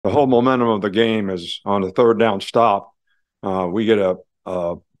the whole momentum of the game is on the third down stop. We get a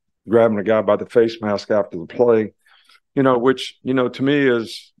grabbing a guy by the face mask after the play, which, to me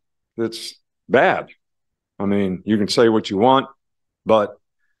it's bad. I mean, you can say what you want, but,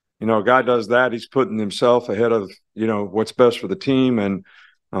 a guy does that, he's putting himself ahead of, what's best for the team and,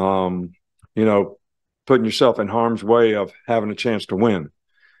 you know, putting yourself in harm's way of having a chance to win.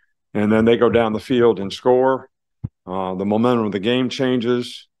 And then they go down the field and score. The momentum of the game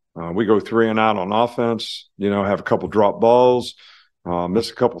changes. We go 3 and out on offense, have a couple drop balls, miss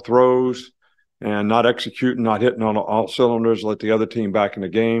a couple throws, and not executing, not hitting on all cylinders, let the other team back in the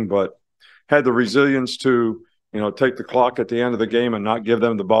game, but had the resilience to, take the clock at the end of the game and not give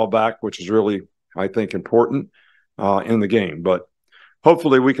them the ball back, which is really, I think, important in the game. But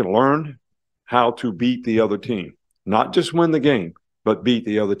hopefully we can learn how to beat the other team, not just win the game, but beat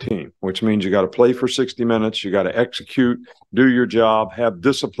the other team, which means you got to play for 60 minutes. You got to execute, do your job, have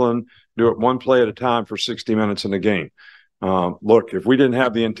discipline, do it one play at a time for 60 minutes in the game. Look, if we didn't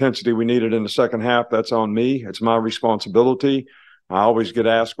have the intensity we needed in the second half, that's on me. It's my responsibility. I always get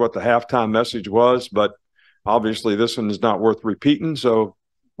asked what the halftime message was, but obviously this one is not worth repeating. So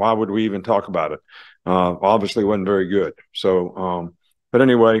why would we even talk about it? Obviously it wasn't very good. So, but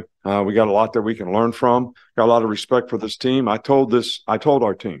anyway, we got a lot that we can learn from. Got a lot of respect for this team. I told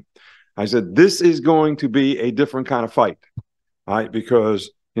our team, I said, this is going to be a different kind of fight, right?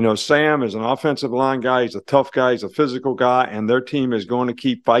 Because, Sam is an offensive line guy. He's a tough guy. He's a physical guy, and their team is going to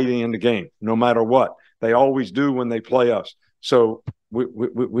keep fighting in the game no matter what. They always do when they play us. So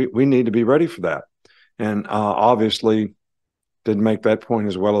we need to be ready for that. And obviously didn't make that point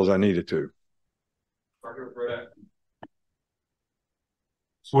as well as I needed to.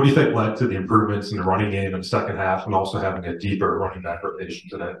 So what do you think led to the improvements in the running game in the second half and also having a deeper running back rotation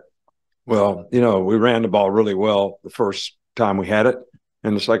today? Well, we ran the ball really well the first time we had it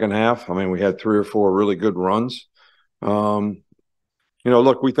in the second half. I mean, we had 3 or 4 really good runs.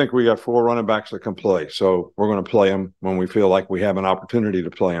 Look, we think we got 4 running backs that can play. So we're going to play them when we feel like we have an opportunity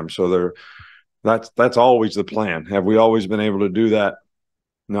to play them. So that's always the plan. Have we always been able to do that?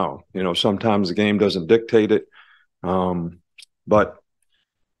 No. Sometimes the game doesn't dictate it. But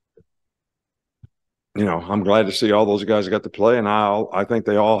I'm glad to see all those guys got to play, and I think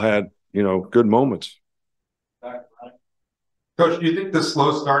they all had, good moments. Coach, do you think the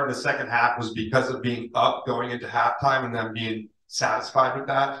slow start in the second half was because of being up going into halftime and then being satisfied with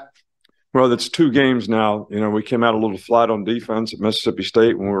that? Well, it's 2 games now. We came out a little flat on defense at Mississippi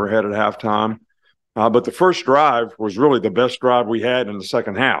State when we were ahead at halftime. But the first drive was really the best drive we had in the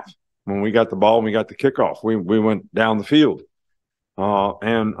second half. When we got the ball and we got the kickoff, we went down the field.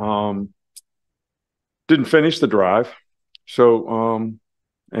 And didn't finish the drive. So,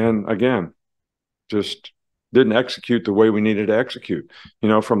 and again, just didn't execute the way we needed to execute.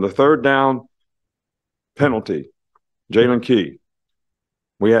 From the third down penalty, Jalen Key,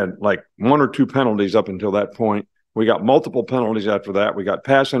 we had like 1 or 2 penalties up until that point. We got multiple penalties after that. We got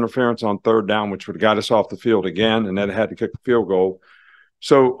pass interference on third down, which would have got us off the field again, and then had to kick the field goal.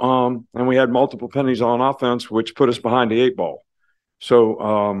 So, and we had multiple penalties on offense, which put us behind the 8 ball.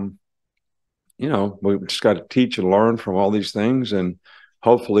 So, we just got to teach and learn from all these things and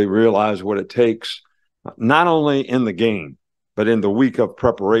hopefully realize what it takes, not only in the game, but in the week of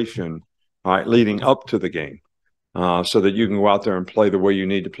preparation, leading up to the game, so that you can go out there and play the way you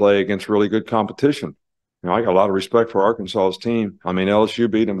need to play against really good competition. I got a lot of respect for Arkansas's team. I mean, LSU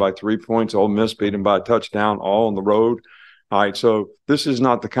beat them by 3 points. Ole Miss beat them by a touchdown, all on the road. All right, so this is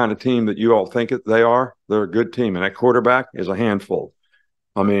not the kind of team that you all think they are. They're a good team, and that quarterback is a handful.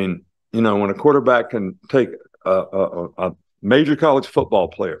 I mean, when a quarterback can take a major college football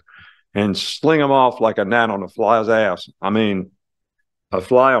player and sling him off like a gnat on a fly's ass. I mean, a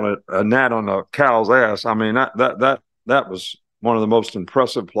fly on a gnat on a cow's ass. I mean, that was one of the most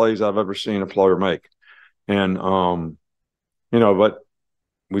impressive plays I've ever seen a player make. And, but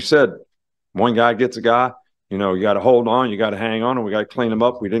we said one guy gets a guy, you got to hold on, you got to hang on, and we got to clean him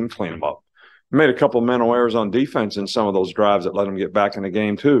up. We didn't clean him up. We made a couple of mental errors on defense in some of those drives that let them get back in the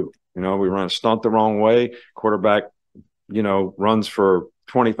game too. We ran a stunt the wrong way. Quarterback, runs for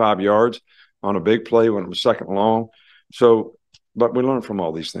 25 yards on a big play when it was second long. So, but we learned from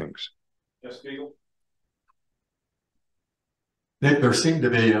all these things. Yes, Beagle. Nick, there seemed to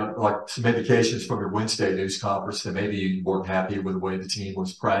be like some indications from your Wednesday news conference that maybe you weren't happy with the way the team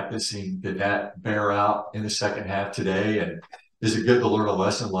was practicing. Did that bear out in the second half today? And is it good to learn a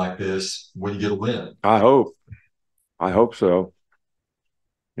lesson like this when you get a win? I hope so.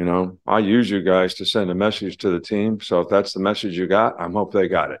 I use you guys to send a message to the team. So if that's the message you got, I hope they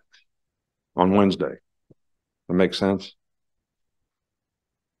got it on Wednesday. That makes sense?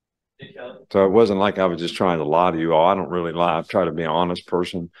 So it wasn't like I was just trying to lie to you all. I don't really lie. I try to be an honest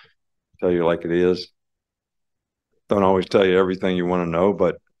person, tell you like it is. Don't always tell you everything you want to know,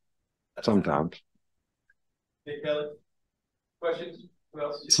 but sometimes. Hey, Kelly. Questions? Who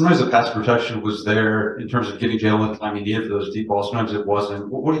else? Sometimes the pass protection was there in terms of getting Jalen the time he needed for those deep balls. Sometimes it wasn't.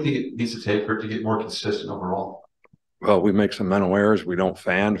 What do you think it needs to take for it to get more consistent overall? Well, we make some mental errors. We don't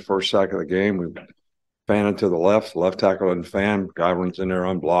fan the first sack of the game. We fan it to the left tackle doesn't fan. Guy runs in there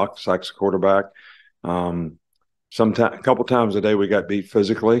unblocked, sacks the quarterback. A couple times a day we got beat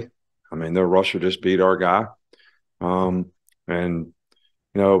physically. I mean, their rusher just beat our guy. But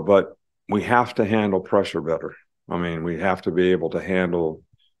we have to handle pressure better. I mean, we have to be able to handle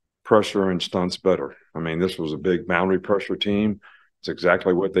pressure and stunts better. I mean, this was a big boundary pressure team. It's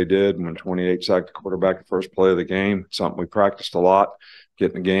exactly what they did when 28 sacked the quarterback the first play of the game. It's something we practiced a lot,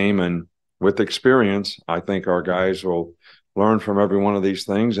 get in the game. And with experience, I think our guys will learn from every one of these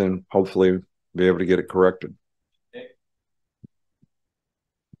things and hopefully be able to get it corrected.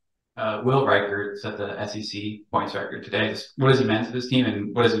 Will Riker set the SEC points record today. What has he meant to this team,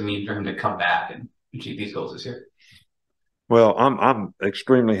 and what does it mean for him to come back and achieve these goals this year? Well, I'm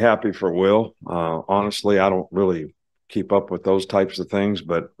extremely happy for Will. Honestly, I don't really keep up with those types of things,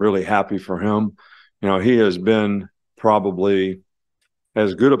 but really happy for him. You know, he has been probably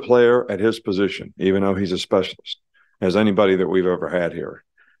as good a player at his position, even though he's a specialist, as anybody that we've ever had here.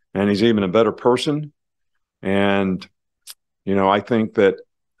 And he's even a better person. And, you know, I think that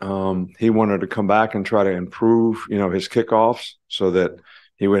he wanted to come back and try to improve, you know, his kickoffs so that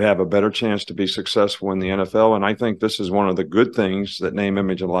he would have a better chance to be successful in the NFL. And I think this is one of the good things that name,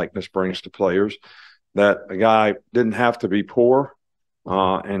 image, and likeness brings to players, that a guy didn't have to be poor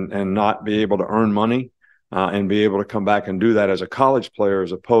and not be able to earn money and be able to come back and do that as a college player,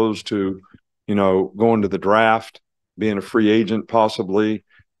 as opposed to, you know, going to the draft, being a free agent, possibly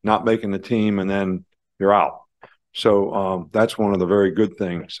not making the team, and then you're out. So that's one of the very good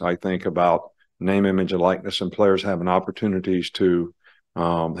things, I think, about name, image, and likeness, and players having opportunities to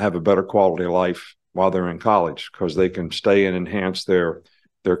have a better quality of life while they're in college, because they can stay and enhance their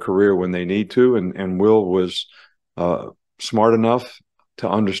career when they need to. And Will was smart enough to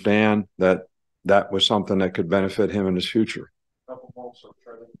understand that that was something that could benefit him in his future.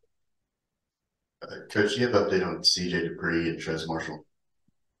 Coach, do you have an update on CJ Dupree and Trez Marshall?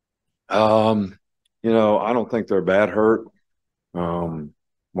 You know, I don't think they're bad hurt. One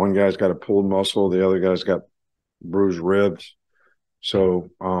guy's got a pulled muscle, the other guy's got bruised ribs. So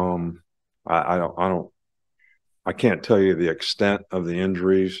I can't tell you the extent of the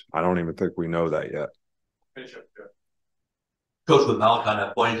injuries. I don't even think we know that yet. Coach, with Malachi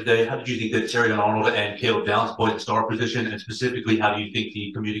not playing today, how did you think that Terry Arnold and Caleb Downs played the star position? And specifically, how do you think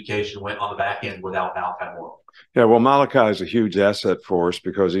the communication went on the back end without Malachi Moore? Yeah, well, Malachi is a huge asset for us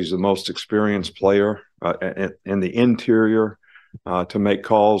because he's the most experienced player in the interior to make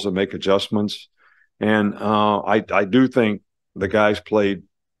calls and make adjustments. And I do think the guys played,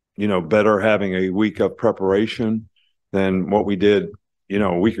 you know, better having a week of preparation than what we did, you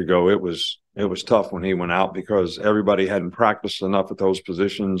know, a week ago. It was tough when he went out because everybody hadn't practiced enough at those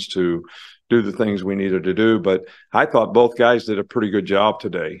positions to do the things we needed to do. But I thought both guys did a pretty good job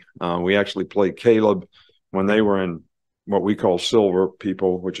today. We actually played Caleb when they were in what we call silver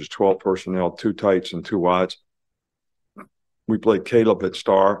people, which is 12 personnel, 2 tights and 2 wides. We played Caleb at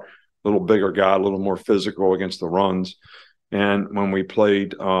star, a little bigger guy, a little more physical against the runs. And when we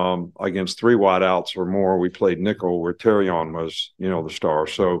played against 3 wideouts or more, we played nickel, where Terrion was, you know, the star.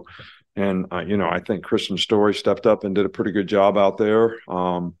 So, and, you know, I think Christian Story stepped up and did a pretty good job out there.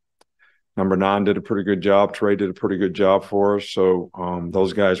 Number 9 did a pretty good job. Trey did a pretty good job for us. So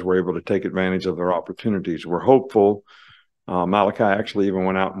those guys were able to take advantage of their opportunities. We're hopeful. Malachi actually even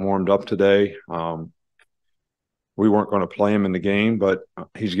went out and warmed up today. We weren't going to play him in the game, but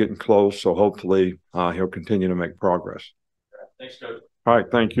he's getting close. So hopefully he'll continue to make progress. Thanks, Coach. All right.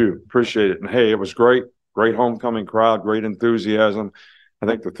 Thank you. Appreciate it. And hey, it was great. Great homecoming crowd, great enthusiasm. I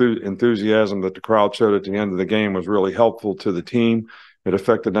think the enthusiasm that the crowd showed at the end of the game was really helpful to the team. It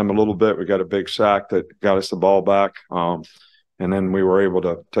affected them a little bit. We got a big sack that got us the ball back. And then we were able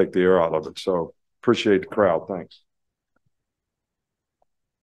to take the air out of it. So appreciate the crowd. Thanks.